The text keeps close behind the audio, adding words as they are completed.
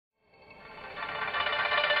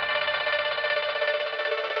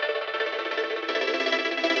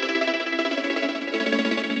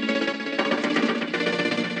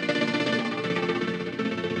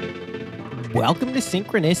Welcome to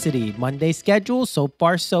Synchronicity. Monday schedule, so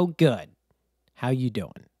far so good. How you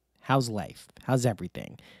doing? How's life? How's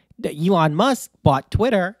everything? Elon Musk bought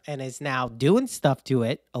Twitter and is now doing stuff to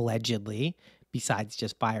it, allegedly, besides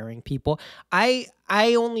just firing people. I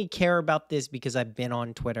only care about this because I've been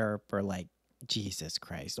on Twitter for like, Jesus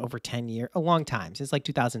Christ, over 10 years, a long time, since like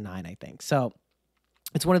 2009, I think. So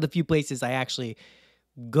it's one of the few places I actually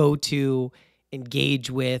go to,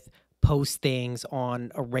 engage with, post things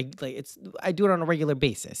on a regular. I do it on a regular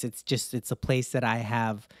basis. It's a place that I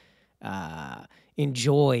have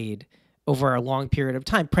enjoyed over a long period of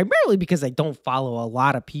time, primarily because I don't follow a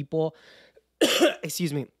lot of people.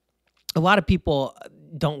 Excuse me. A lot of people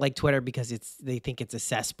don't like Twitter because they think it's a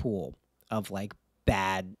cesspool of like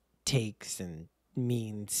bad takes and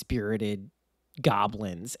mean-spirited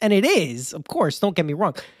goblins. And it is, of course, don't get me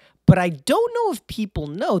wrong. But I don't know if people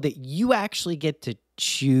know that you actually get to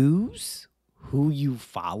choose who you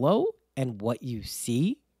follow and what you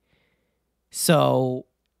see. So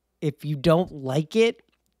if you don't like it,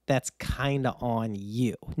 that's kind of on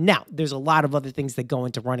you. Now, there's a lot of other things that go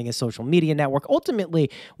into running a social media network. Ultimately,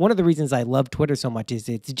 one of the reasons I love Twitter so much is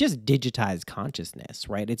it's just digitized consciousness,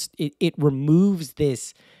 right? It removes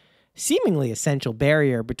this seemingly essential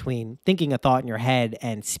barrier between thinking a thought in your head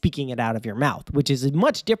and speaking it out of your mouth, which is a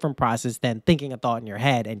much different process than thinking a thought in your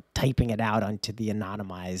head and typing it out onto the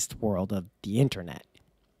anonymized world of the internet.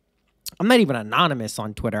 I'm not even anonymous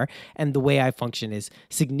on Twitter, and the way I function is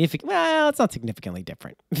significant. Well, it's not significantly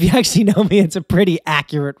different. If you actually know me, it's a pretty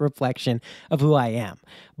accurate reflection of who I am.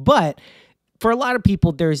 But for a lot of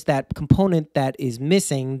people, there's that component that is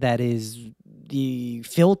missing, that is the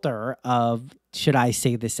filter of, should I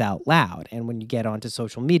say this out loud? And when you get onto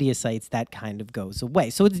social media sites, that kind of goes away.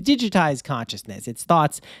 So it's digitized consciousness. It's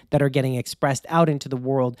thoughts that are getting expressed out into the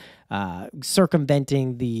world,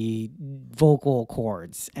 circumventing the vocal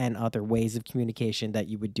cords and other ways of communication that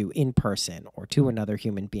you would do in person or to another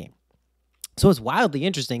human being. So it's wildly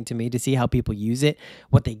interesting to me to see how people use it,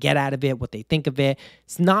 what they get out of it, what they think of it.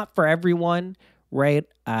 It's not for everyone, right?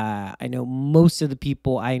 I know most of the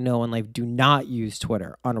people I know in life do not use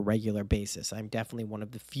Twitter on a regular basis. I'm definitely one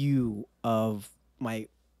of the few of my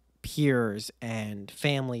peers and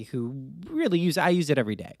family who really use it. I use it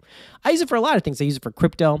every day. I use it for a lot of things. I use it for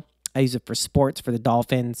crypto. I use it for sports, for the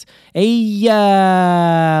Dolphins. Hey,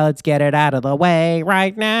 let's get it out of the way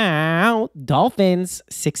right now. Dolphins,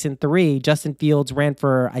 6-3. Justin Fields ran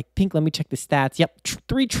for, I think, let me check the stats. Yep,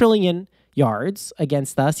 3 trillion yards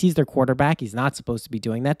against us. He's their quarterback. He's not supposed to be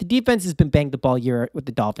doing that. The defense has been banged up all year with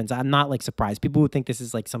the Dolphins. I'm not like surprised. People who think this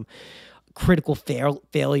is like some critical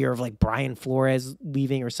failure of like Brian Flores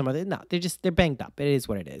leaving or some other. No, they're banged up. It is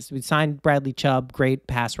what it is. We signed Bradley Chubb, great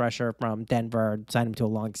pass rusher from Denver, signed him to a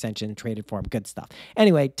long extension, traded for him. Good stuff.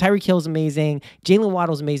 Anyway, Tyreek Hill's amazing. Jalen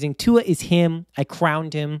Waddle's amazing. Tua is him. I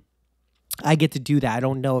crowned him. I get to do that. I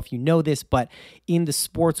don't know if you know this, but in the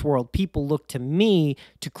sports world, people look to me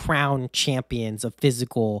to crown champions of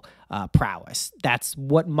physical prowess. That's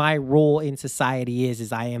what my role in society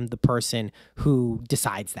is I am the person who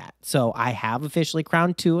decides that. So I have officially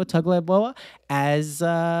crowned Tua Tagovailoa as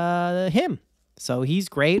him. So he's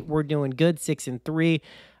great. We're doing good, 6-3.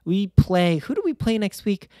 We play, who do we play next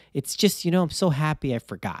week? It's just, I'm so happy I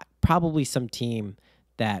forgot. Probably some team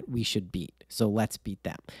that we should beat. So let's beat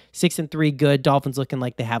them. 6-3, good. Dolphins looking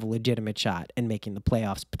like they have a legitimate shot and making the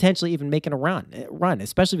playoffs, potentially even making a run,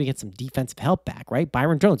 especially if we get some defensive help back, right?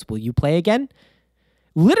 Byron Jones, will you play again?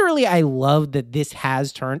 Literally, I love that this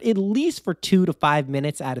has turned, at least for 2 to 5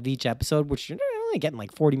 minutes out of each episode, which you're only getting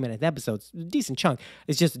like 40-minute episodes, a decent chunk.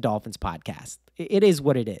 It's just a Dolphins podcast. It is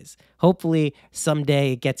what it is. Hopefully,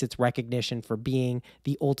 someday it gets its recognition for being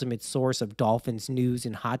the ultimate source of Dolphins news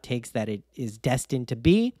and hot takes that it is destined to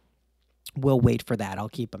be. We'll wait for that. I'll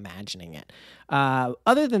keep imagining it.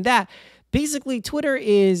 Other than that, basically, Twitter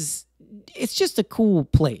it's just a cool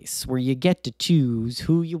place where you get to choose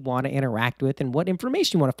who you want to interact with and what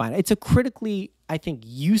information you want to find. It's a critically, I think,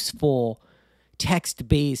 useful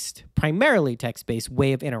primarily text-based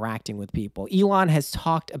way of interacting with people. Elon has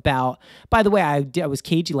talked about, by the way, I was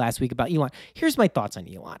cagey last week about Elon. Here's my thoughts on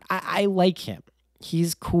Elon. I like him.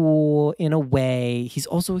 He's cool in a way. He's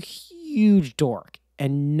also a huge dork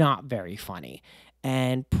and not very funny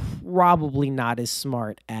and probably not as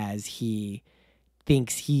smart as he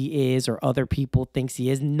thinks he is or other people thinks he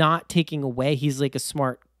is. Not taking away, he's like a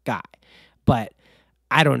smart guy, but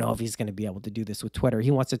I don't know if he's going to be able to do this with Twitter.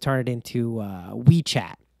 He wants to turn it into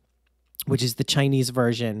WeChat, which is the Chinese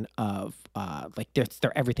version of like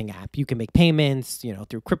their everything app. You can make payments,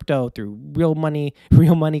 through crypto, through real money,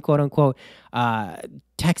 quote unquote,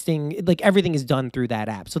 texting, like everything is done through that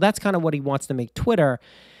app. So that's kind of what he wants to make Twitter.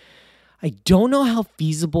 I don't know how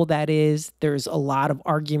feasible that is. There's a lot of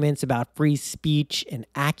arguments about free speech and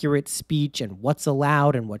accurate speech and what's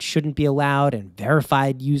allowed and what shouldn't be allowed and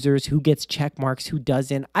verified users, who gets check marks, who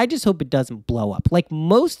doesn't. I just hope it doesn't blow up. Like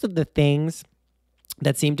most of the things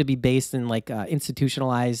that seem to be based in like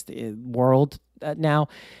institutionalized world now,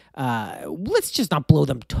 let's just not blow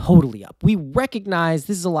them totally up. We recognize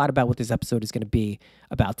this is a lot about what this episode is going to be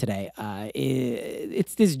about today.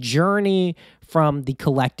 It's this journey from the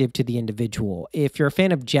collective to the individual. If you're a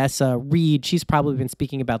fan of Jessa Reed, she's probably been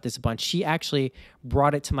speaking about this a bunch. She actually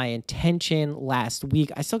brought it to my attention last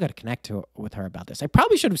week. I still got to connect with her about this. I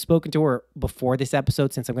probably should have spoken to her before this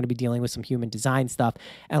episode, since I'm going to be dealing with some human design stuff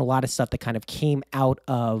and a lot of stuff that kind of came out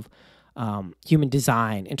of human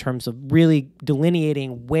design in terms of really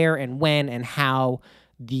delineating where and when and how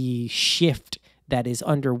the shift that is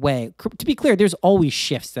underway. To be clear, there's always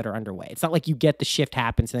shifts that are underway. It's not like you get the shift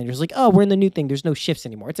happens and then you're just like, oh, we're in the new thing. There's no shifts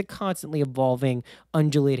anymore. It's a constantly evolving,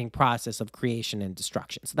 undulating process of creation and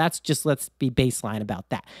destruction. So that's just, let's be baseline about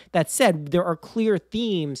that. That said, there are clear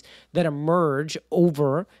themes that emerge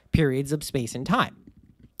over periods of space and time.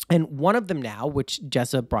 And one of them now, which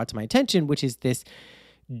Jessa brought to my attention, which is this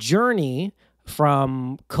journey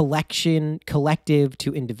from collective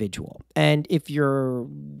to individual. And if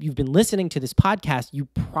you've been listening to this podcast, you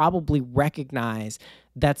probably recognize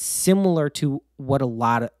that's similar to what a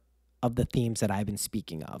lot of the themes that I've been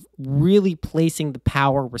speaking of, really placing the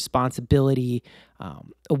power, responsibility,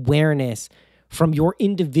 awareness from your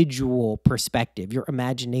individual perspective, your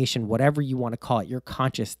imagination, whatever you want to call it, your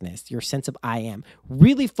consciousness, your sense of I am,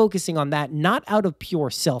 really focusing on that, not out of pure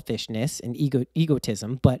selfishness and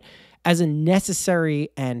egotism, but as a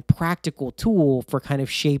necessary and practical tool for kind of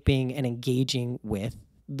shaping and engaging with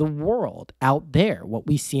the world out there, what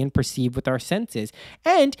we see and perceive with our senses,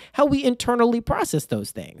 and how we internally process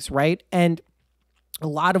those things, right? And a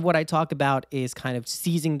lot of what I talk about is kind of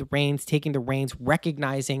seizing the reins, taking the reins,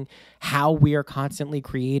 recognizing how we are constantly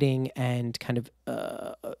creating and kind of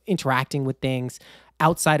interacting with things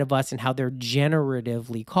outside of us and how they're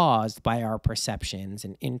generatively caused by our perceptions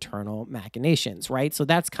and internal machinations, right? So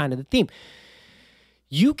that's kind of the theme.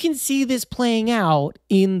 You can see this playing out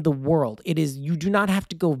in the world. You do not have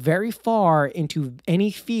to go very far into any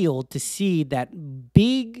field to see that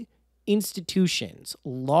big institutions,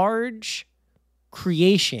 large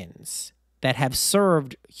creations that have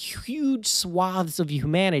served huge swaths of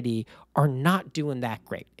humanity are not doing that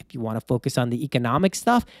great. If you want to focus on the economic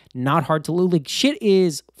stuff, not hard to lose. Like, shit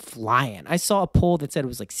is flying. I saw a poll that said it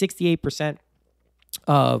was like 68%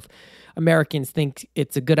 of Americans think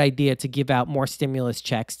it's a good idea to give out more stimulus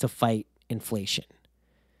checks to fight inflation.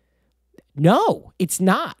 No, it's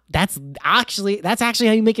not. That's actually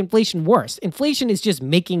how you make inflation worse. Inflation is just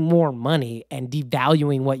making more money and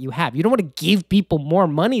devaluing what you have. You don't want to give people more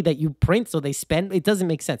money that you print so they spend. It doesn't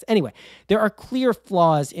make sense. Anyway, there are clear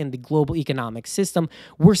flaws in the global economic system.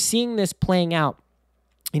 We're seeing this playing out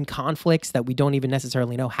in conflicts that we don't even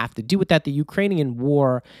necessarily know have to do with that. The Ukrainian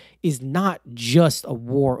war is not just a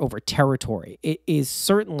war over territory. It is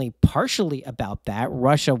certainly partially about that.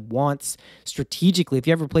 Russia wants strategically, if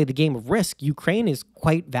you ever play the game of Risk, Ukraine is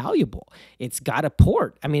quite valuable. It's got a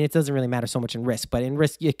port. I mean, it doesn't really matter so much in Risk, but in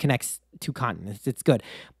Risk, it connects two continents. It's good.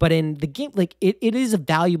 But in the game, like it is a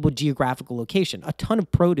valuable geographical location. A ton of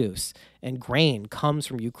produce and grain comes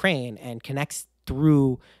from Ukraine and connects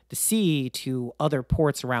through the sea to other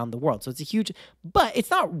ports around the world. So it's a huge, but it's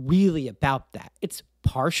not really about that. It's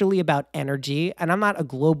partially about energy. And I'm not a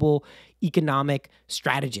global economic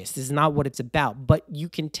strategist. This is not what it's about. But you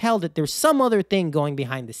can tell that there's some other thing going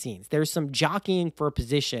behind the scenes. There's some jockeying for a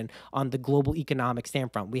position on the global economic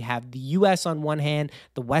standpoint. We have the U.S. on one hand,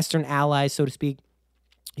 the Western allies, so to speak.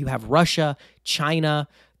 You have Russia, China,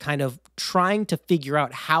 kind of trying to figure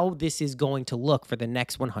out how this is going to look for the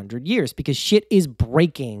next 100 years, because shit is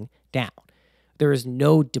breaking down. There is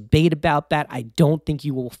no debate about that. I don't think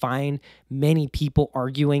you will find many people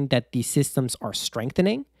arguing that these systems are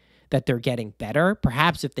strengthening, that they're getting better.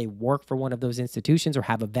 Perhaps if they work for one of those institutions or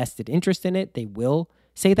have a vested interest in it, they will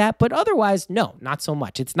say that. But otherwise, no, not so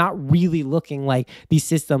much. It's not really looking like these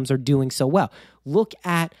systems are doing so well. Look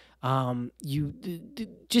at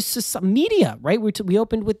just media, right? We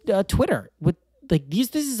opened with Twitter. With like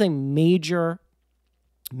this is a major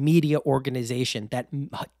media organization that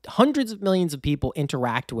hundreds of millions of people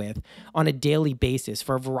interact with on a daily basis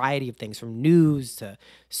for a variety of things, from news to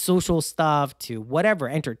social stuff to whatever,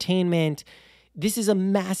 entertainment. This is a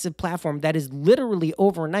massive platform that is literally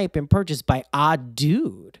overnight been purchased by a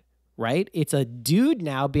dude. Right? It's a dude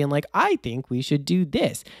now being like, I think we should do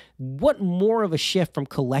this. What more of a shift from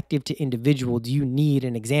collective to individual do you need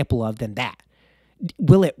an example of than that?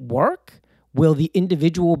 Will it work? Will the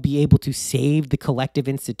individual be able to save the collective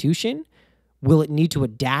institution? Will it need to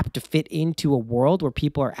adapt to fit into a world where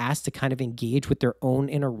people are asked to kind of engage with their own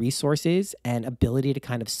inner resources and ability to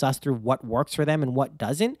kind of suss through what works for them and what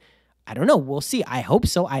doesn't? I don't know. We'll see. I hope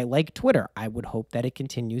so. I like Twitter. I would hope that it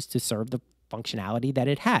continues to serve the functionality that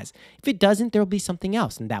it has. If it doesn't, there'll be something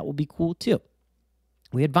else, and that will be cool too.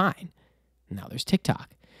 We had Vine. Now there's TikTok.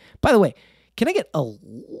 By the way, can I get a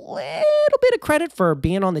little bit of credit for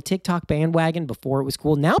being on the TikTok bandwagon before it was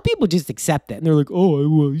cool? Now people just accept it. And they're like,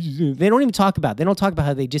 oh, they don't even talk about it. They don't talk about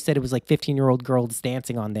how they just said it was like 15-year-old girls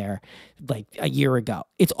dancing on there like a year ago.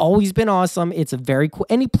 It's always been awesome. It's a very cool,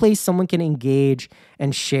 any place someone can engage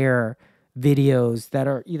and share videos that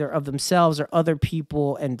are either of themselves or other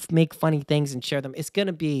people and make funny things and share them. It's going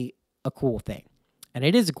to be a cool thing. And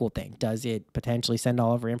it is a cool thing. Does it potentially send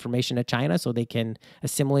all of our information to China so they can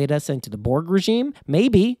assimilate us into the Borg regime?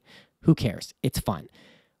 Maybe. Who cares? It's fun.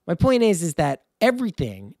 My point is that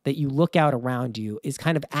everything that you look out around you is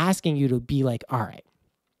kind of asking you to be like, all right,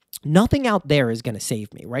 nothing out there is going to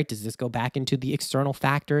save me, right? Does this go back into the external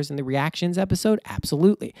factors in the reactions episode?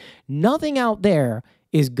 Absolutely. Nothing out there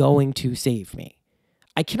is going to save me.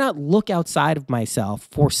 I cannot look outside of myself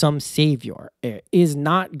for some savior. It is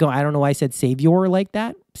not going, I don't know why I said savior like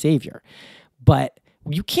that, savior. But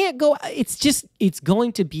you can't go, it's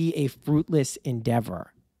going to be a fruitless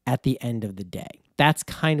endeavor at the end of the day. That's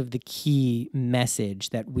kind of the key message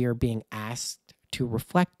that we're being asked to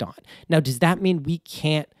reflect on. Now, does that mean we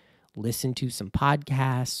can't listen to some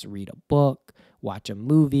podcasts, read a book, watch a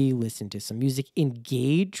movie, listen to some music,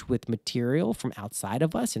 engage with material from outside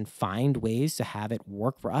of us and find ways to have it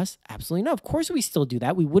work for us? Absolutely no. Of course we still do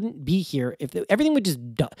that. We wouldn't be here if everything would just,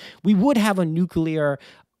 we would have a nuclear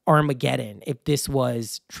Armageddon if this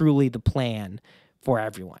was truly the plan for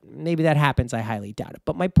everyone. Maybe that happens. I highly doubt it.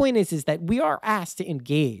 But my point is that we are asked to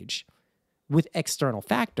engage with external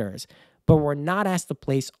factors, but we're not asked to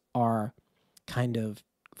place our kind of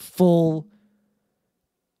full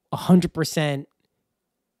 100%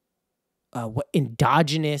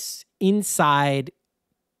 endogenous inside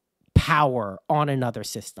power on another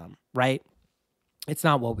system, right? It's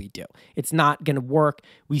not what we do. It's not going to work.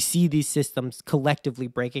 We see these systems collectively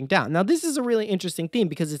breaking down. Now, this is a really interesting theme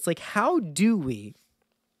because it's like, how do we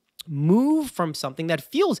move from something that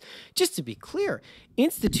feels, just to be clear,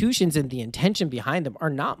 institutions and the intention behind them are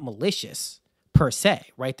not malicious per se,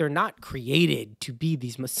 right? They're not created to be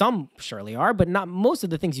these, some surely are, but not most of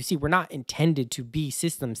the things you see were not intended to be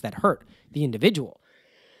systems that hurt the individual.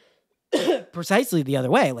 Precisely the other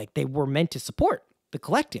way, like they were meant to support the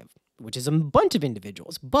collective, which is a bunch of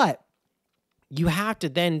individuals. But you have to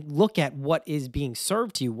then look at what is being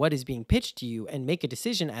served to you, what is being pitched to you, and make a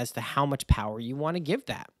decision as to how much power you want to give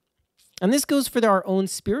that. And this goes for our own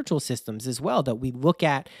spiritual systems as well, that we look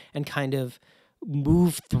at and kind of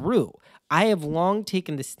move through. I have long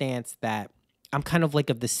taken the stance that I'm kind of like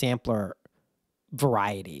of the sampler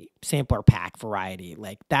pack variety.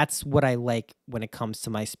 Like that's what I like when it comes to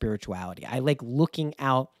my spirituality. I like looking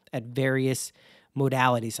out at various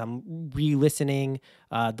modalities. I'm re-listening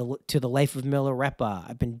to the life of Milarepa.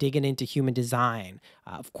 I've been digging into human design.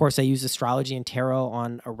 Of course, I use astrology and tarot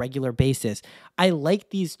on a regular basis. I like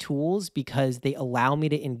these tools because they allow me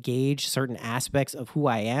to engage certain aspects of who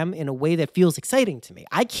I am in a way that feels exciting to me.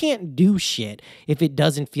 I can't do shit if it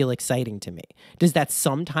doesn't feel exciting to me. Does that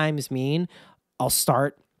sometimes mean I'll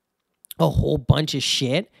start a whole bunch of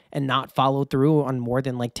shit and not follow through on more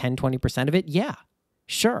than like 10, 20% of it? Yeah,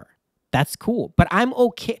 sure. That's cool. But I'm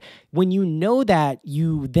okay. When you know that,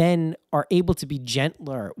 you then are able to be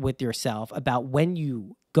gentler with yourself about when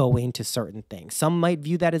you go into certain things. Some might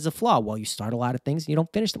view that as a flaw. Well, you start a lot of things and you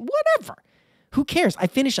don't finish them. Whatever. Who cares? I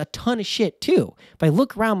finish a ton of shit too. If I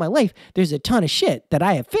look around my life, there's a ton of shit that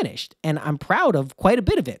I have finished. And I'm proud of quite a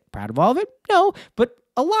bit of it. Proud of all of it? No, but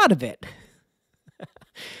a lot of it.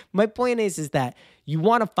 My point is that you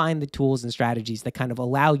want to find the tools and strategies that kind of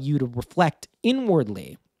allow you to reflect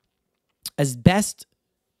inwardly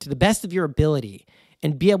to the best of your ability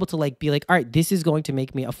and be able to be like, all right, this is going to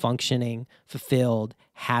make me a functioning, fulfilled,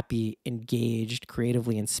 happy, engaged,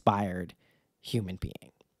 creatively inspired human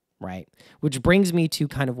being, right? Which brings me to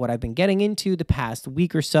kind of what I've been getting into the past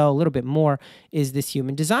week or so, a little bit more, is this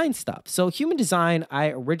human design stuff. So human design,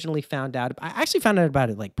 I actually found out about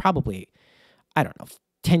it probably, I don't know,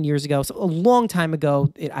 10 years ago, so a long time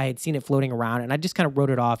ago. I had seen it floating around, and I just kind of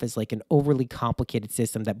wrote it off as like an overly complicated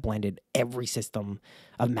system that blended every system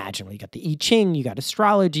imaginable. You got the I Ching, you got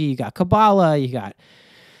astrology, you got Kabbalah, you got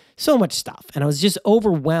So much stuff. And I was just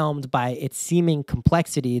overwhelmed by its seeming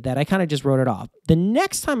complexity that I kind of just wrote it off. The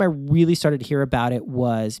next time I really started to hear about it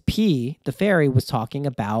was P, the fairy, was talking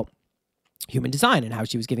about human design and how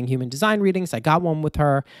she was giving human design readings. I got one with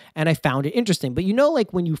her and I found it interesting. But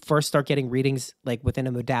like when you first start getting readings like within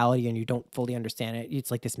a modality and you don't fully understand it, it's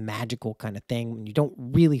like this magical kind of thing and you don't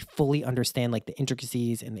really fully understand like the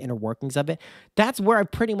intricacies and the inner workings of it. That's where I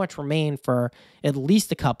pretty much remained for at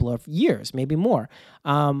least a couple of years, maybe more.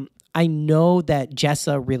 I know that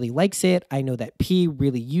Jessa really likes it. I know that P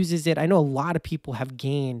really uses it. I know a lot of people have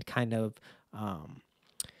gained kind of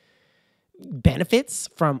benefits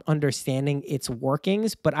from understanding its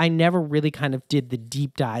workings, but I never really kind of did the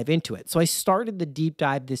deep dive into it. So I started the deep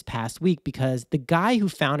dive this past week because the guy who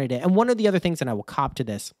founded it, and one of the other things, and I will cop to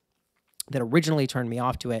this, that originally turned me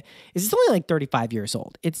off to it, is it's only like 35 years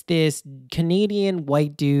old. It's this Canadian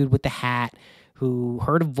white dude with the hat who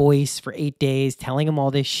heard a voice for 8 days telling him all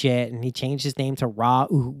this shit, and he changed his name to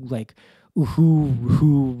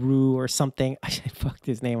Uhuru or something. I fucked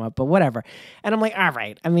his name up, but whatever. And I'm like, all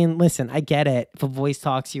right. I mean, listen, I get it. If a voice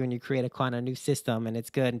talks to you and you create a kind of new system and it's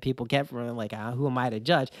good and people get from it, like, who am I to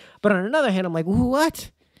judge? But on another hand, I'm like, what?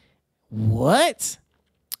 But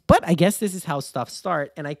I guess this is how stuff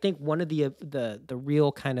start. And I think one of the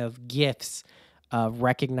real kind of gifts of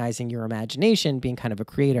recognizing your imagination, being kind of a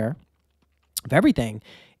creator of everything,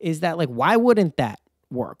 is that like, why wouldn't that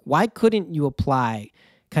work? Why couldn't you apply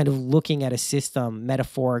kind of looking at a system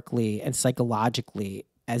metaphorically and psychologically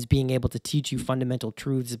as being able to teach you fundamental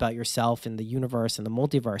truths about yourself and the universe and the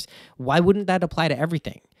multiverse? Why wouldn't that apply to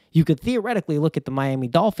everything? You could theoretically look at the Miami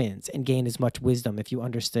Dolphins and gain as much wisdom if you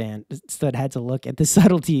understood had to look at the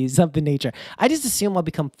subtleties of the nature. I just assume I'll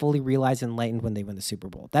become fully realized and enlightened when they win the Super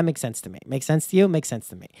Bowl. That makes sense to me. Makes sense to you? Makes sense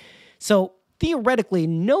to me. So theoretically,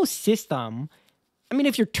 no system, I mean,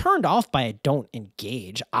 if you're turned off by it, don't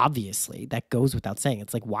engage. Obviously, that goes without saying.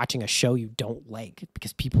 It's like watching a show you don't like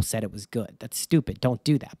because people said it was good. That's stupid. Don't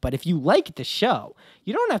do that. But if you like the show,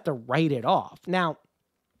 you don't have to write it off. Now,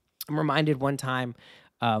 I'm reminded one time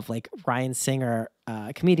of like Ryan Singer,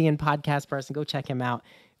 a comedian, podcast person. Go check him out.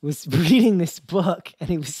 Was reading this book and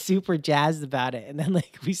he was super jazzed about it. And then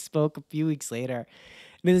like we spoke a few weeks later.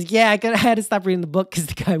 And he was like, yeah, I had to stop reading the book because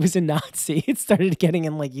the guy was a Nazi. It started getting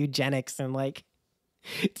in like eugenics and like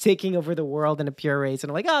taking over the world in a pure race. And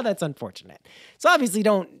I'm like, oh, that's unfortunate. So obviously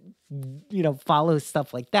don't, follow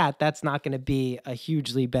stuff like that. That's not going to be a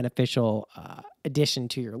hugely beneficial addition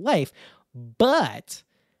to your life. But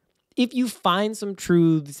if you find some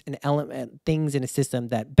truths and things in a system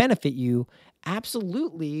that benefit you,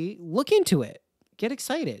 absolutely look into it. Get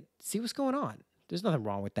excited. See what's going on. There's nothing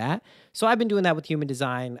wrong with that. So I've been doing that with human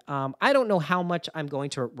design. I don't know how much I'm going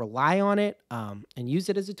to rely on it and use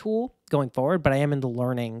it as a tool going forward, but I am in the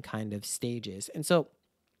learning kind of stages. And so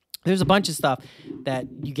there's a bunch of stuff that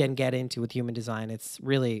you can get into with human design. It's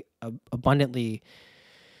really abundantly,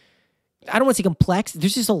 I don't want to say complex.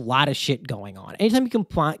 There's just a lot of shit going on. Anytime you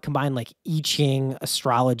combine like I Ching,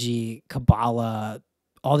 astrology, Kabbalah,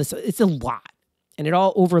 all this, it's a lot. And it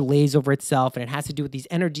all overlays over itself, and it has to do with these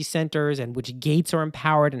energy centers and which gates are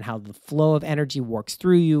empowered and how the flow of energy works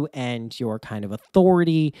through you and your kind of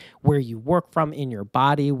authority, where you work from in your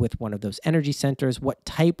body with one of those energy centers, what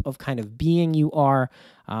type of kind of being you are.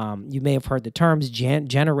 You may have heard the terms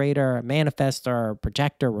generator, manifestor,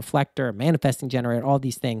 projector, reflector, manifesting generator, all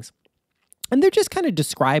these things. And they're just kind of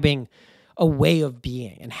describing a way of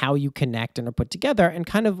being and how you connect and are put together and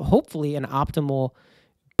kind of hopefully an optimal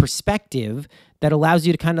perspective that allows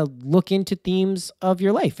you to kind of look into themes of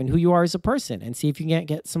your life and who you are as a person and see if you can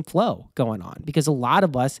get some flow going on. Because a lot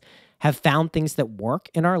of us have found things that work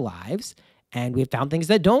in our lives and we've found things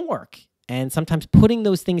that don't work. And sometimes putting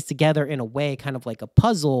those things together in a way, kind of like a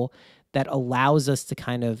puzzle that allows us to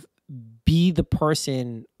kind of be the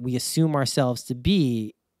person we assume ourselves to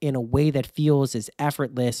be in a way that feels as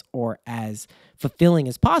effortless or as fulfilling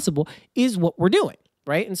as possible is what we're doing.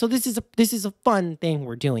 Right. And so this is a fun thing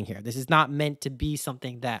we're doing here. This is not meant to be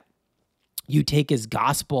something that you take as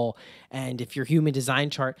gospel. And if your human design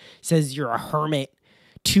chart says you're a hermit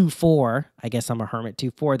 2-4, I guess I'm a hermit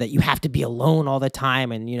 2-4, that you have to be alone all the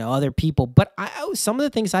time and, other people. But some of the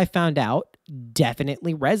things I found out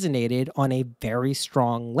definitely resonated on a very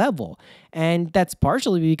strong level. And that's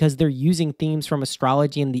partially because they're using themes from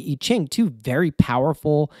astrology and the I Ching, two very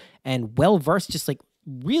powerful and well-versed, just like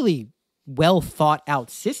really well thought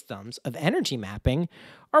out systems of energy mapping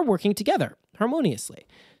are working together harmoniously.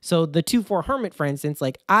 So the 2-4 hermit, for instance,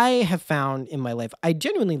 like I have found in my life, I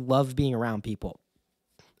genuinely love being around people.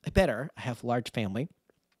 I have a large family.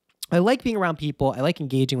 I like being around people. I like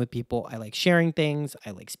engaging with people. I like sharing things.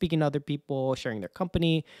 I like speaking to other people, sharing their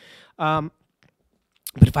company. Um,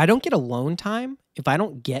 but if I don't get alone time, if I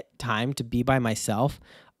don't get time to be by myself,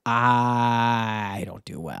 I don't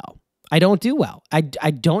do well. I don't do well. I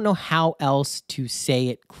don't know how else to say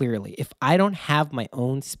it clearly. If I don't have my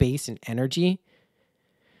own space and energy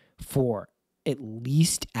for at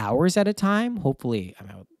least hours at a time, hopefully, I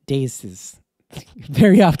mean, days is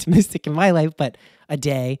very optimistic in my life, but a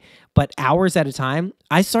day, but hours at a time,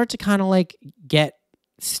 I start to kind of like get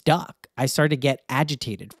stuck. I start to get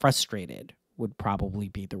agitated, frustrated would probably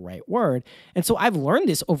be the right word. And so I've learned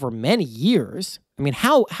this over many years. I mean,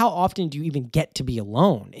 how often do you even get to be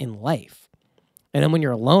alone in life? And then when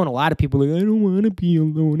you're alone, a lot of people are like, I don't want to be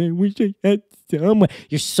alone. I wish I had someone.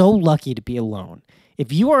 You're so lucky to be alone.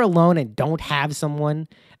 If you are alone and don't have someone,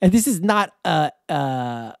 and this is not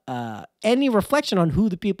any reflection on who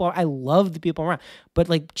the people are. I love the people around, but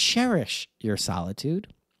like cherish your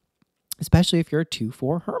solitude, especially if you're a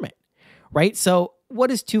 2-4 hermit, right? So what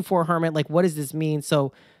is 2-4 hermit? Like, what does this mean?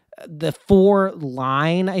 So the 4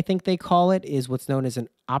 line, I think they call it, is what's known as an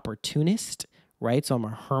opportunist, right? So I'm a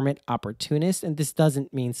hermit opportunist. And this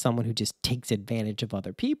doesn't mean someone who just takes advantage of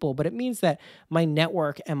other people, but it means that my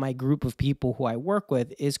network and my group of people who I work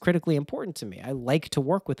with is critically important to me. I like to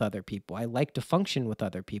work with other people. I like to function with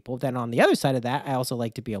other people. Then on the other side of that, I also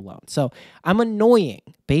like to be alone. So I'm annoying,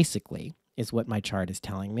 basically, is what my chart is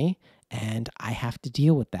telling me. And I have to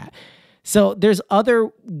deal with that. So there's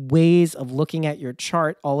other ways of looking at your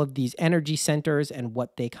chart, all of these energy centers and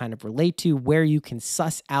what they kind of relate to, where you can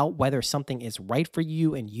suss out whether something is right for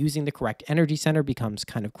you, and using the correct energy center becomes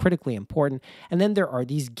kind of critically important. And then there are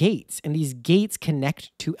these gates, and these gates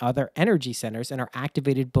connect to other energy centers and are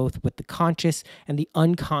activated both with the conscious and the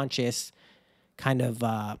unconscious kind of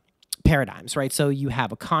paradigms, right? So you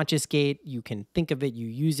have a conscious gate, you can think of it, you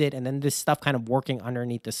use it, and then this stuff kind of working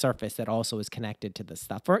underneath the surface that also is connected to the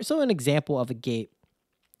stuff. So an example of a gate,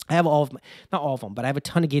 I have not all of them, but I have a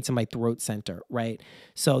ton of gates in my throat center, right?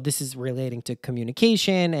 So this is relating to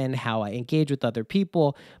communication and how I engage with other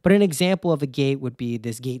people. But an example of a gate would be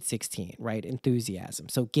this gate 16, right? Enthusiasm.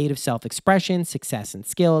 So gate of self-expression, success and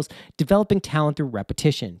skills, developing talent through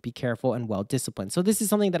repetition, be careful and well-disciplined. So this is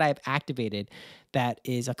something that I have activated that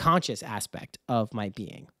is a conscious aspect of my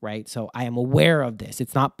being, right? So I am aware of this.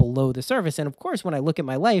 It's not below the surface. And of course, when I look at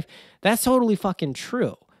my life, that's totally fucking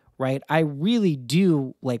true. Right? I really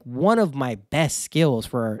do, like, one of my best skills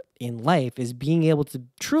in life is being able to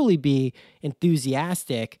truly be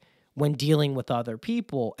enthusiastic when dealing with other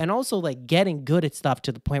people, and also like getting good at stuff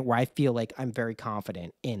to the point where I feel like I'm very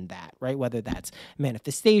confident in that, right? Whether that's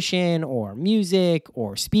manifestation or music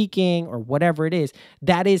or speaking or whatever it is,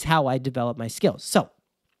 that is how I develop my skills. So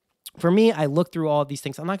for me, I look through all of these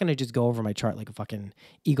things. I'm not going to just go over my chart like a fucking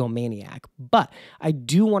egomaniac, but I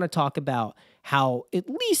do want to talk about how, at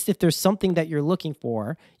least if there's something that you're looking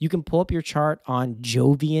for, you can pull up your chart on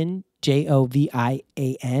Jovian,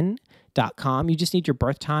 JOVIAN.com. You just need your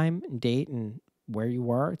birth time and date and where you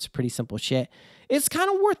were. It's pretty simple shit. It's kind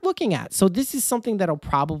of worth looking at. So this is something that I'll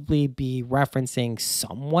probably be referencing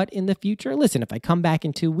somewhat in the future. Listen, if I come back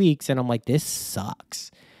in 2 weeks and I'm like, this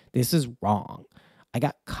sucks, this is wrong, I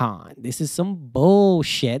got conned, this is some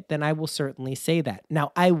bullshit, then I will certainly say that.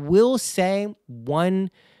 Now, I will say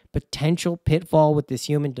one potential pitfall with this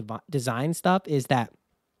human design stuff is that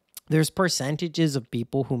there's percentages of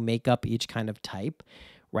people who make up each kind of type,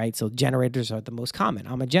 right? So generators are the most common.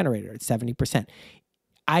 I'm a generator, it's 70%.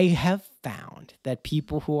 I have found that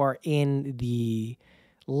people who are in the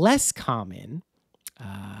less common,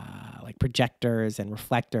 like projectors and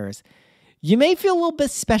reflectors, you may feel a little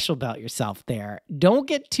bit special about yourself there. Don't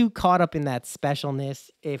get too caught up in that specialness.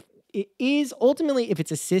 If it is ultimately, if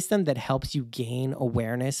it's a system that helps you gain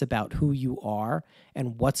awareness about who you are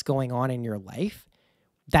and what's going on in your life,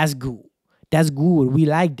 that's good. That's good. We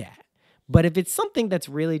like that. But if it's something that's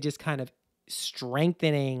really just kind of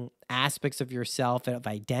strengthening aspects of yourself and of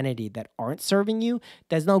identity that aren't serving you,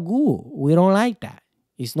 that's not good. We don't like that.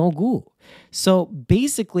 It's no good. So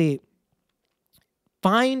basically,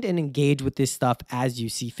 find and engage with this stuff as you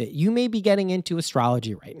see fit. You may be getting into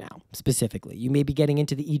astrology right now, specifically. You may be getting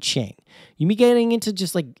into the I Ching. You may be getting into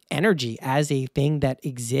just like energy as a thing that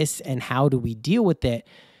exists and how do we deal with it.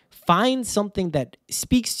 Find something that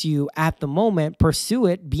speaks to you at the moment, pursue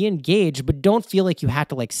it, be engaged, but don't feel like you have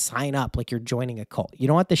to like sign up like you're joining a cult. You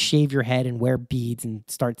don't have to shave your head and wear beads and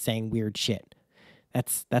start saying weird shit.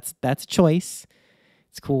 That's a choice.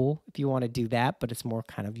 It's cool if you want to do that, but it's more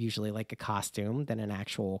kind of usually like a costume than an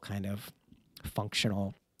actual kind of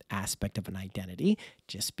functional aspect of an identity.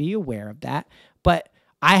 Just be aware of that. But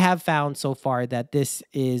I have found so far that this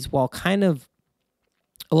is, while kind of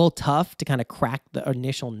a little tough to kind of crack the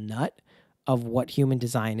initial nut of what human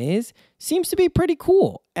design is, seems to be pretty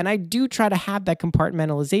cool. And I do try to have that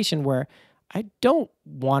compartmentalization where I don't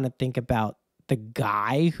want to think about the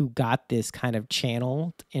guy who got this kind of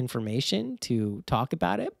channeled information to talk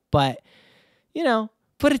about it, but,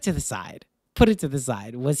 put it to the side. Put it to the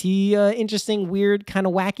side. Was he an interesting, weird, kind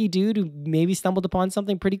of wacky dude who maybe stumbled upon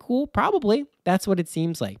something pretty cool? Probably. That's what it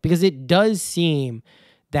seems like, because it does seem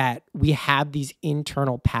that we have these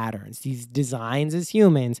internal patterns, these designs as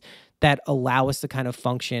humans that allow us to kind of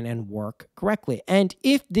function and work correctly. And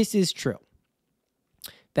if this is true,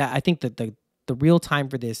 that I think that the real time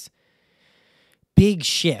for this big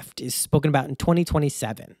shift is spoken about in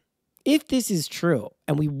 2027. If this is true,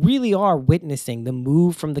 and we really are witnessing the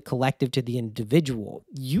move from the collective to the individual,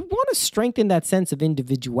 you want to strengthen that sense of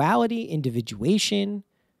individuality, individuation,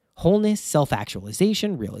 wholeness,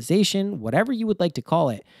 self-actualization, realization, whatever you would like to call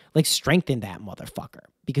it. Like, strengthen that motherfucker,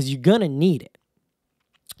 because you're going to need it.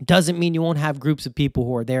 Doesn't mean you won't have groups of people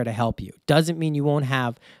who are there to help you. Doesn't mean you won't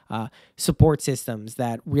have support systems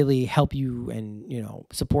that really help you and,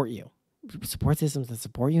 support you. Support systems that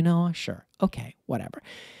support you, Noah? Sure. Okay, whatever.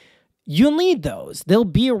 You'll need those. They'll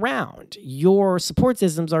be around. Your support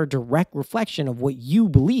systems are a direct reflection of what you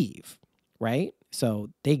believe, right? So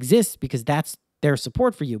they exist because that's their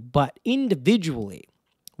support for you. But individually,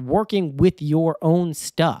 working with your own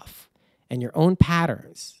stuff and your own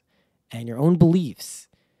patterns and your own beliefs,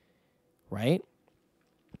 right?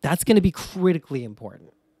 That's going to be critically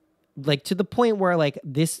important. Like, to the point where, like,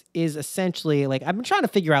 this is essentially, like, I've been trying to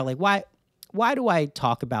figure out, like, why do I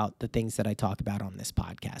talk about the things that I talk about on this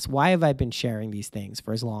podcast? Why have I been sharing these things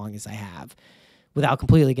for as long as I have without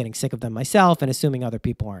completely getting sick of them myself and assuming other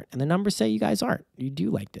people aren't? And the numbers say you guys aren't. You do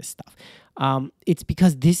like this stuff. It's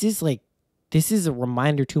because this is a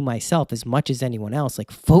reminder to myself as much as anyone else,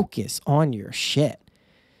 like, focus on your shit.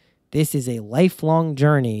 This is a lifelong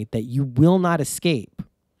journey that you will not escape,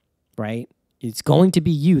 right? It's going to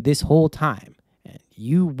be you this whole time, and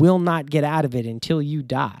you will not get out of it until you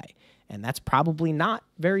die. And that's probably not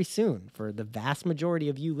very soon for the vast majority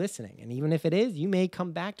of you listening. And even if it is, you may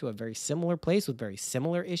come back to a very similar place with very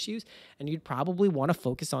similar issues, and you'd probably want to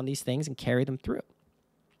focus on these things and carry them through.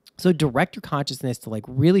 So direct your consciousness to, like,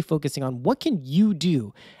 really focusing on what can you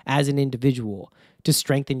do as an individual to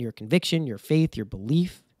strengthen your conviction, your faith, your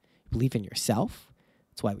belief in yourself.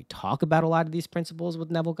 That's why we talk about a lot of these principles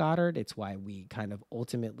with Neville Goddard. It's why we kind of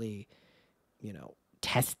ultimately,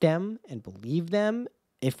 test them and believe them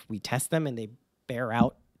if we test them and they bear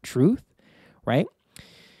out truth, right?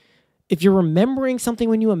 If you're remembering something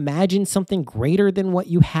when you imagine something greater than what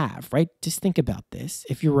you have, right? Just think about this.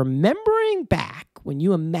 If you're remembering back when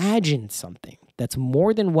you imagine something that's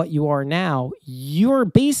more than what you are now, you're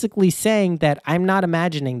basically saying that I'm not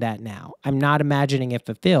imagining that now. I'm not imagining it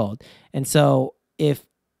fulfilled. And so if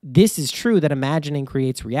this is true, that imagining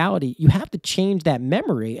creates reality, you have to change that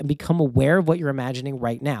memory and become aware of what you're imagining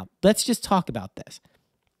right now. Let's just talk about this.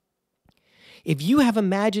 If you have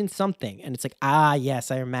imagined something and it's like,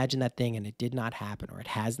 yes, I imagined that thing and it did not happen, or it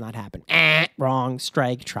has not happened. Wrong,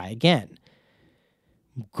 strike, try again.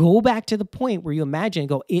 Go back to the point where you imagine and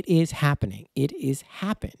go, it is happening. It is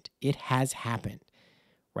happened. It has happened,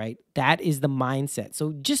 right? That is the mindset.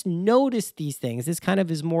 So just notice these things. This kind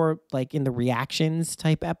of is more like in the reactions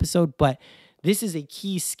type episode, but this is a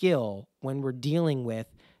key skill when we're dealing with,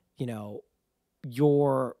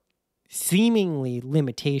 your seemingly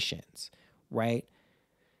limitations, right?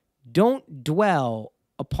 Don't dwell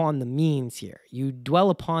upon the means here. You dwell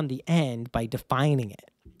upon the end by defining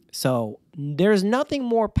it. So there's nothing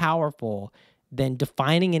more powerful than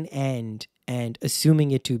defining an end and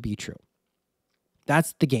assuming it to be true.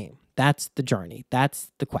 That's the game. That's the journey.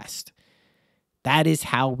 That's the quest. That is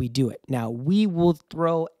how we do it. Now, we will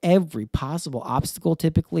throw every possible obstacle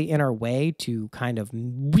typically in our way to kind of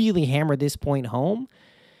really hammer this point home,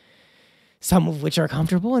 some of which are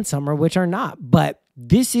comfortable and some of which are not. But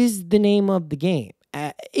this is the name of the game.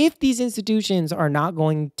 If these institutions are not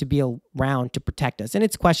going to be around to protect us, and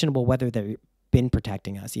it's questionable whether they've been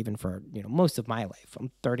protecting us even for, most of my life. I'm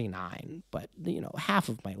 39, but, half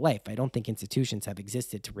of my life, I don't think institutions have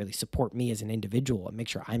existed to really support me as an individual and make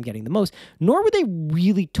sure I'm getting the most, nor were they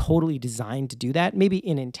really totally designed to do that, maybe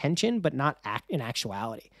in intention, but not in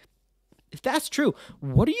actuality. If that's true,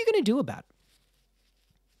 what are you going to do about it?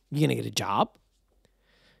 You going to get a job?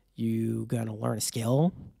 You going to learn a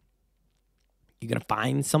skill? You're going to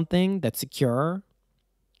find something that's secure,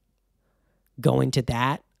 go into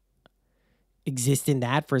that, exist in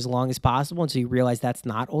that for as long as possible until you realize that's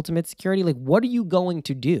not ultimate security. Like, what are you going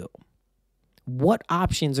to do? what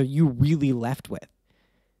options are you really left with?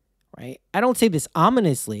 Right? I don't say this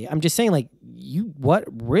ominously. I'm just saying, like, what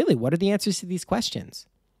are the answers to these questions?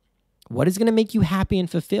 What is going to make you happy and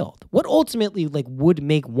fulfilled? What ultimately, like, would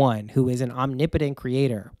make one who is an omnipotent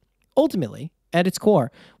creator, ultimately, at its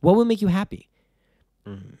core, what would make you happy?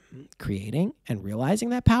 Creating and realizing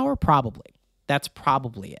that power? Probably. That's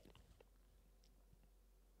probably it.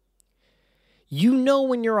 You know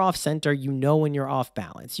when you're off center. You know when you're off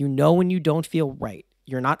balance. You know when you don't feel right.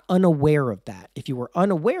 You're not unaware of that. If you were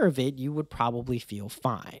unaware of it, you would probably feel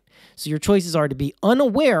fine. So your choices are to be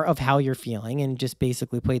unaware of how you're feeling and just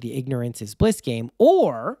basically play the ignorance is bliss game,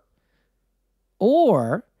 or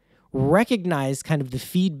recognize kind of the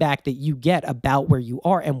feedback that you get about where you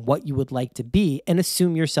are and what you would like to be, and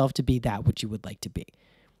assume yourself to be that which you would like to be.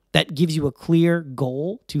 That gives you a clear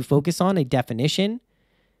goal to focus on, a definition.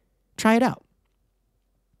 Try it out.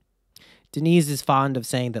 Denise is fond of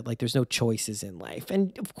saying that, like, there's no choices in life.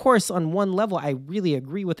 And of course, on one level, I really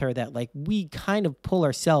agree with her that, like, we kind of pull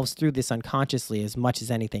ourselves through this unconsciously as much as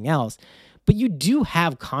anything else. But you do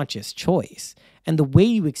have conscious choice. And the way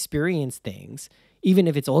you experience things, even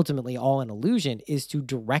if it's ultimately all an illusion, is to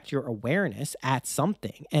direct your awareness at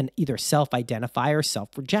something and either self-identify or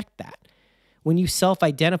self-reject that. When you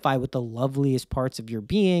self-identify with the loveliest parts of your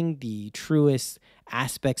being, the truest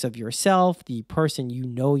aspects of yourself, the person you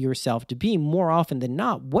know yourself to be, more often than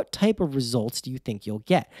not, what type of results do you think you'll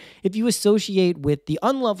get? If you associate with the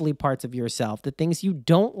unlovely parts of yourself, the things you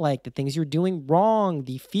don't like, the things you're doing wrong,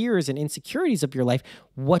 the fears and insecurities of your life,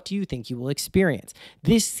 what do you think you will experience?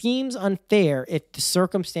 This seems unfair if the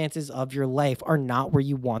circumstances of your life are not where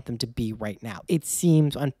you want them to be right now. It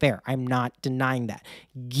seems unfair. I'm not denying that.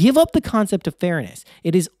 Give up the concept of fairness.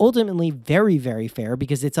 It is ultimately very, very fair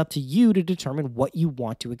because it's up to you to determine what you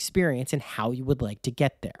want to experience and how you would like to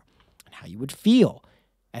get there and how you would feel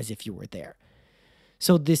as if you were there.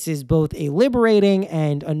 So this is both a liberating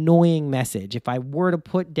and annoying message. If I were to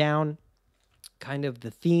put down kind of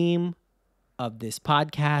the theme of this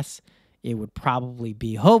podcast, it would probably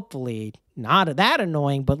be, hopefully not that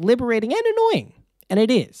annoying, but liberating and annoying. And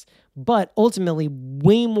it is, but ultimately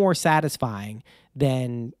way more satisfying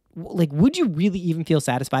than, like, would you really even feel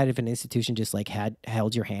satisfied if an institution just like had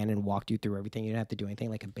held your hand and walked you through everything? You didn't have to do anything,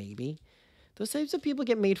 like a baby. Those types of people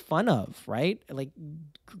get made fun of, right? Like,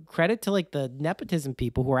 credit to like the nepotism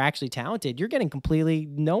people who are actually talented. You're getting completely,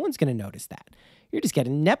 no one's going to notice that. You're just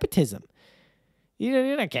getting nepotism.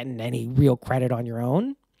 You're not getting any real credit on your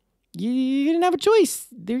own. You didn't have a choice.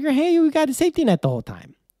 You got a safety net the whole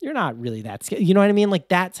time. You're not really that scared. You know what I mean? Like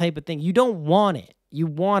that type of thing. You don't want it. You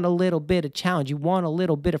want a little bit of challenge. You want a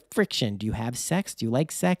little bit of friction. Do you have sex? Do you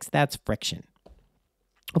like sex? That's friction.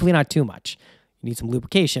 Hopefully not too much. You need some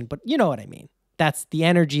lubrication, but you know what I mean. That's the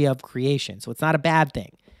energy of creation. So it's not a bad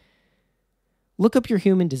thing. Look up your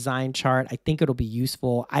human design chart. I think it'll be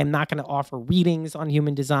useful. I'm not going to offer readings on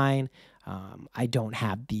human design. I don't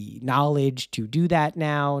have the knowledge to do that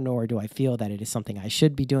now, nor do I feel that it is something I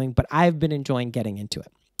should be doing, but I've been enjoying getting into it.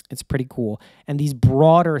 It's pretty cool. And these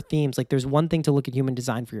broader themes, like there's one thing to look at human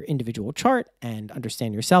design for your individual chart and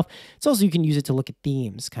understand yourself. It's also, you can use it to look at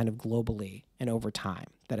themes kind of globally and over time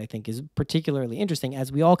that I think is particularly interesting,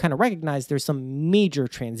 as we all kind of recognize there's some major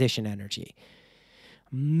transition energy.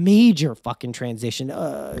 Major fucking transition.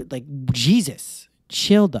 Like, Jesus,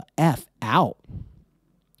 chill the F out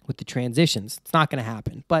with the transitions. It's not going to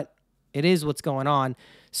happen, but it is what's going on.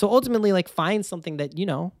 So ultimately, like, find something that, you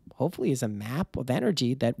know, hopefully is a map of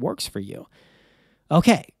energy that works for you.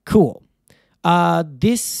 Okay, cool.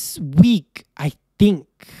 This week, I think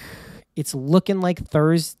it's looking like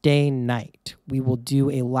Thursday night. We will do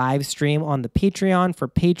a live stream on the Patreon for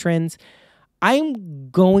patrons.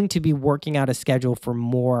 I'm going to be working out a schedule for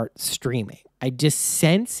more streaming. I just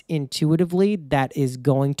sense intuitively that is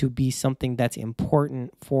going to be something that's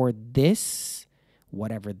important for this,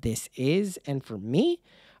 whatever this is. And for me,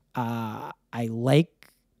 I like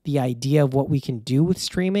the idea of what we can do with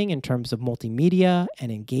streaming in terms of multimedia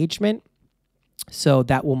and engagement. So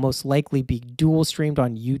that will most likely be dual streamed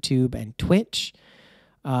on YouTube and Twitch.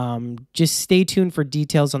 Just stay tuned for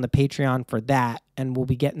details on the Patreon for that, and we'll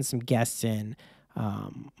be getting some guests in.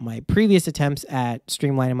 My previous attempts at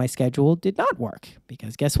streamlining my schedule did not work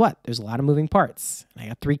because guess what? There's a lot of moving parts. I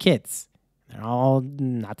got 3 kids. They're all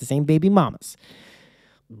not the same baby mamas.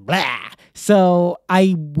 Blah. So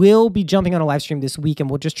I will be jumping on a live stream this week, and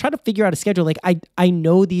we'll just try to figure out a schedule. Like, I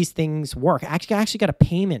know these things work. I actually got a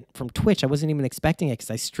payment from Twitch. I wasn't even expecting it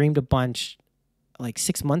because I streamed a bunch like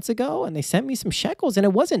 6 months ago, and they sent me some shekels, and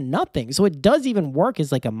it wasn't nothing. So it does even work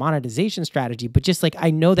as like a monetization strategy, but just like,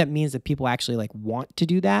 I know that means that people actually like want to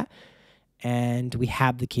do that. and we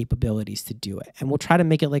have the capabilities to do it. And we'll try to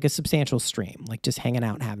make it like a substantial stream, like just hanging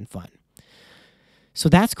out and having fun. So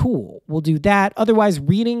that's cool. We'll do that. Otherwise,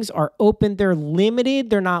 readings are open. They're limited.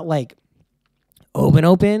 They're not like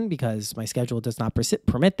open because my schedule does not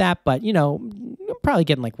permit that. But, you know, I'm probably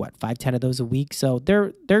getting like, 5-10 of those a week. So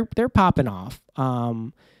they're popping off.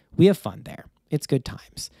 We have fun there. It's good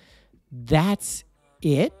times. That's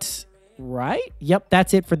it, right? Yep,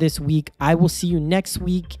 that's it for this week. I will see you next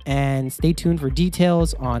week, and stay tuned for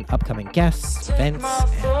details on upcoming guests, events,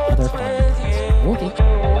 and other fun things. Okay,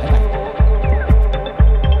 bye-bye.